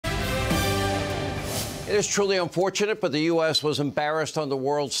It is truly unfortunate, but the U.S. was embarrassed on the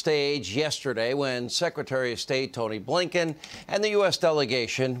world stage yesterday when Secretary of State Tony Blinken and the U.S.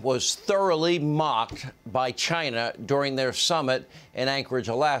 delegation was thoroughly mocked by China during their summit in Anchorage,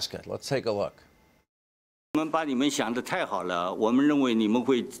 Alaska. Let's take a look. 我们把你们想得太好了，我们认为你们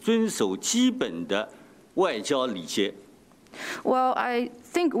会遵守基本的外交礼节。 Well, I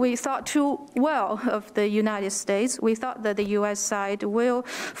think we thought too well of the United States. We thought that the U.S. side will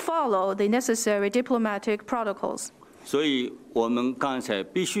follow the necessary diplomatic protocols. 所以我们刚才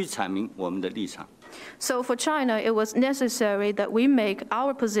必须阐明我们的立场。 So for China, it was necessary that we make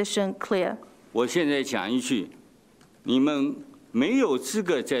our position clear. 我现在讲一句，你们没有资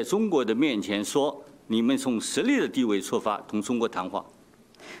格在中国的面前说你们从实力的地位出发同中国谈话。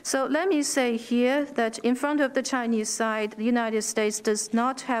 So let me say here that in front of the Chinese side, the United States does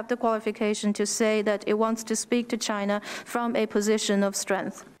not have the qualification to say that it wants to speak to China from a position of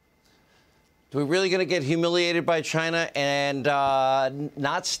strength. Are we really going to get humiliated by China and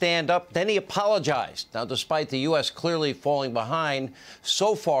not stand up? Then he apologized. Now, despite the U.S. clearly falling behind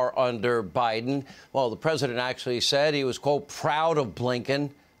so far under Biden, well, the president actually said he was, quote, proud of Blinken,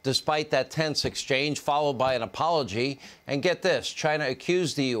 despite that tense exchange, followed by an apology. And get this, China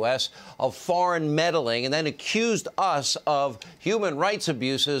accused the U.S. of foreign meddling and then accused us of human rights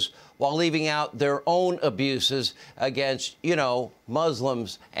abuses while leaving out their own abuses against, you know,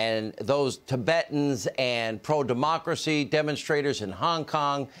 Muslims and those Tibetans and pro-democracy demonstrators in Hong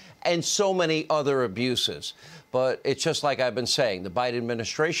Kong and so many other abuses. But it's just like I've been saying, the Biden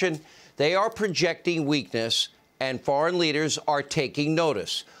administration, they are projecting weakness and foreign leaders are taking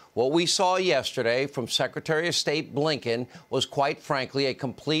notice. What we saw yesterday from Secretary of State Blinken was, quite frankly, a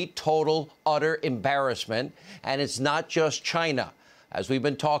complete, total, utter embarrassment. And it's not just China. As we've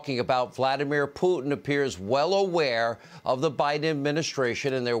been talking about, Vladimir Putin appears well aware of the Biden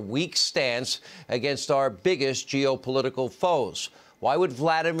administration and their weak stance against our biggest geopolitical foes. Why would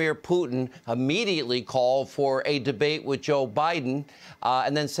Vladimir Putin immediately call for a debate with Joe Biden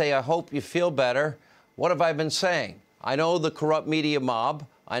and then say, I hope you feel better? What have I been saying? I know the corrupt media mob.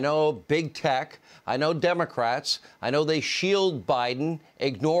 I know big tech. I know Democrats. I know they shield Biden,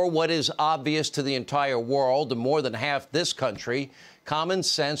 ignore what is obvious to the entire world and more than half this country. Common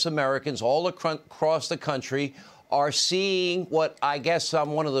sense Americans all across the country are seeing what I guess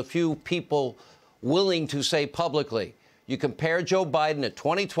I'm one of the few people willing to say publicly. You compare Joe Biden at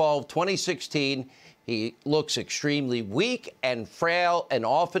 2012, 2016, he looks extremely weak and frail and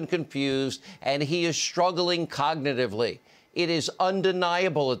often confused, and he is struggling cognitively. It is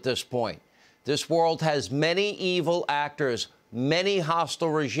undeniable at this point. This world has many evil actors, many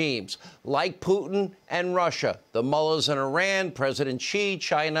hostile regimes, like Putin and Russia, the mullahs in Iran, President Xi,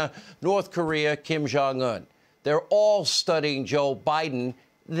 China, North Korea, Kim Jong-un. They're all studying Joe Biden.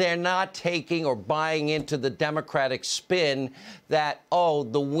 They're not taking or buying into the Democratic spin that, oh,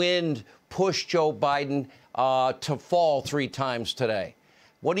 the wind pushed Joe Biden to fall 3 times today.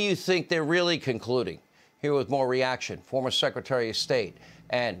 What do you think they're really concluding? Here with more reaction, former Secretary of State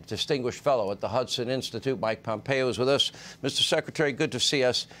and distinguished fellow at the Hudson Institute, Mike Pompeo, is with us. Mr. Secretary, good to see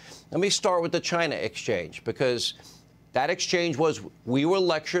us. Let me start with the China exchange, because that exchange was, we were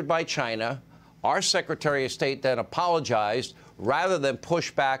lectured by China. Our Secretary of State then apologized rather than push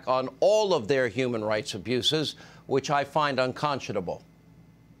back on all of their human rights abuses, which I find unconscionable.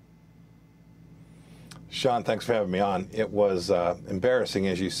 Sean, thanks for having me on. It was embarrassing,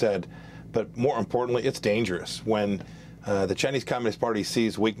 as you said, but more importantly, it's dangerous. When the Chinese Communist Party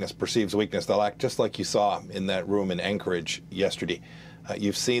sees weakness, perceives weakness, they'll act just like you saw in that room in Anchorage yesterday.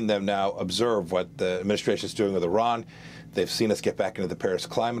 You've seen them now observe what the administration is doing with Iran. They've seen us get back into the Paris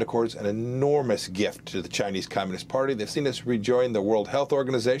Climate Accords, an enormous gift to the Chinese Communist Party. They've seen us rejoin the World Health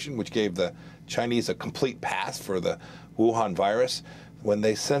Organization, which gave the Chinese a complete pass for the Wuhan virus. When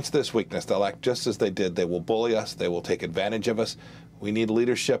they sense this weakness, they'll act just as they did. They will bully us. They will take advantage of us. We need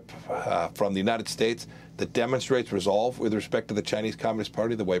leadership from the United States that demonstrates resolve with respect to the Chinese Communist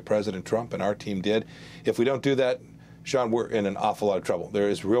Party, the way President Trump and our team did. If we don't do that, Sean, we're in an awful lot of trouble. There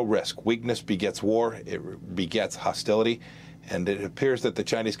is real risk. Weakness begets war. It begets hostility. And it appears that the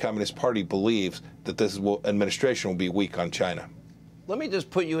Chinese Communist Party believes that this administration will be weak on China. Let me just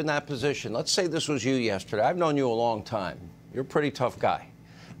put you in that position. Let's say this was you yesterday. I've known you a long time. You're a pretty tough guy.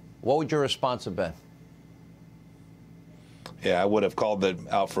 What would your response have been? Yeah, I would have called it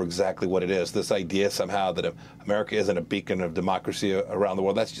out for exactly what it is. This idea somehow that America isn't a beacon of democracy around the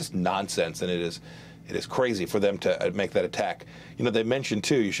world, that's just nonsense, and it is crazy for them to make that attack. You know, they mentioned,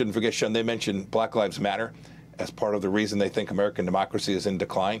 too, you shouldn't forget, Sean, they mentioned Black Lives Matter as part of the reason they think American democracy is in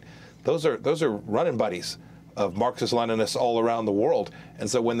decline. Those are running buddies of Marxist-Leninists all around the world. And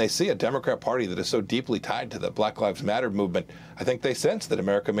so when they see a Democrat Party that is so deeply tied to the Black Lives Matter movement, I think they sense that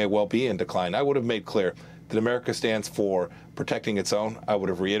America may well be in decline. I would have made clear that America stands for protecting its own. I would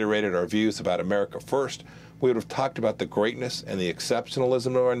have reiterated our views about America first. We would have talked about the greatness and the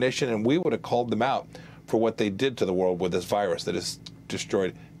exceptionalism of our nation, and we would have called them out for what they did to the world with this virus that has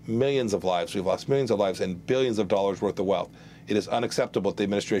destroyed millions of lives. We've lost millions of lives and billions of dollars worth of wealth. It is unacceptable that the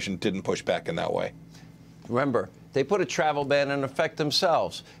administration didn't push back in that way. Remember, they put a travel ban in effect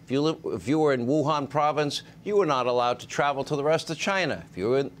themselves. If you were in Wuhan province, you were not allowed to travel to the rest of China. If you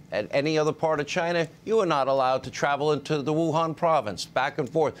were at any other part of China, you were not allowed to travel into the Wuhan province, back and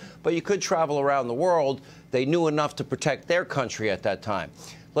forth. But you could travel around the world. They knew enough to protect their country at that time.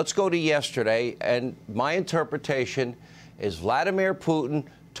 Let's go to yesterday, and my interpretation is Vladimir Putin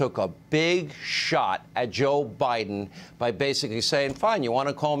took a big shot at Joe Biden by basically saying, fine, you want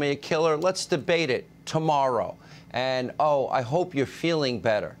to call me a killer? Let's debate it tomorrow. And, oh, I hope you're feeling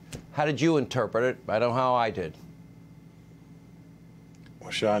better. How did you interpret it? I know how I did.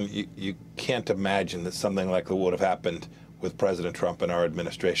 Well, Sean, you can't imagine that something like that would have happened with President Trump and our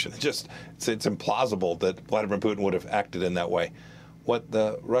administration. It's implausible that Vladimir Putin would have acted in that way. What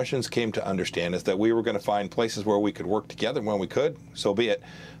the Russians came to understand is that we were going to find places where we could work together. When we could, so be it.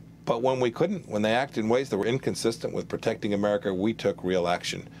 But when we couldn't, when they acted in ways that were inconsistent with protecting America, we took real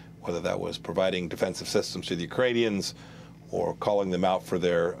action, whether that was providing defensive systems to the Ukrainians or calling them out for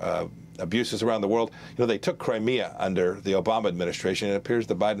their abuses around the world. You know, they took Crimea under the Obama administration. It appears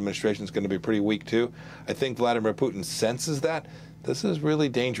the Biden administration is going to be pretty weak, too. I think Vladimir Putin senses that. This is really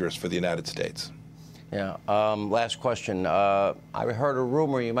dangerous for the United States. Yeah. Last question. I heard a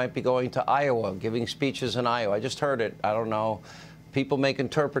rumor you might be going to Iowa, giving speeches in Iowa. I just heard it. I don't know. People make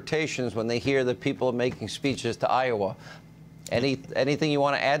interpretations when they hear that people are making speeches to Iowa. Anything you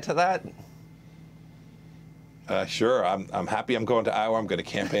want to add to that? Sure. I'm happy I'm going to Iowa. I'm going to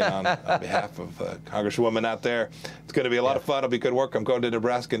campaign on behalf of Congresswoman out there. It's going to be a lot of fun. It'll be good work. I'm going to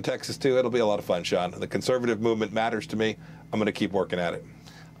Nebraska and Texas, too. It'll be a lot of fun, Sean. The conservative movement matters to me. I'm going to keep working at it.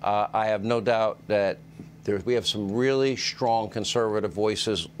 I have no doubt that we have some really strong conservative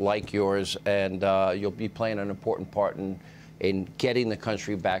voices like yours, and you'll be playing an important part in getting the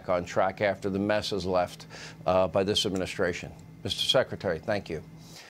country back on track after the mess is left by this administration. Mr. Secretary, thank you.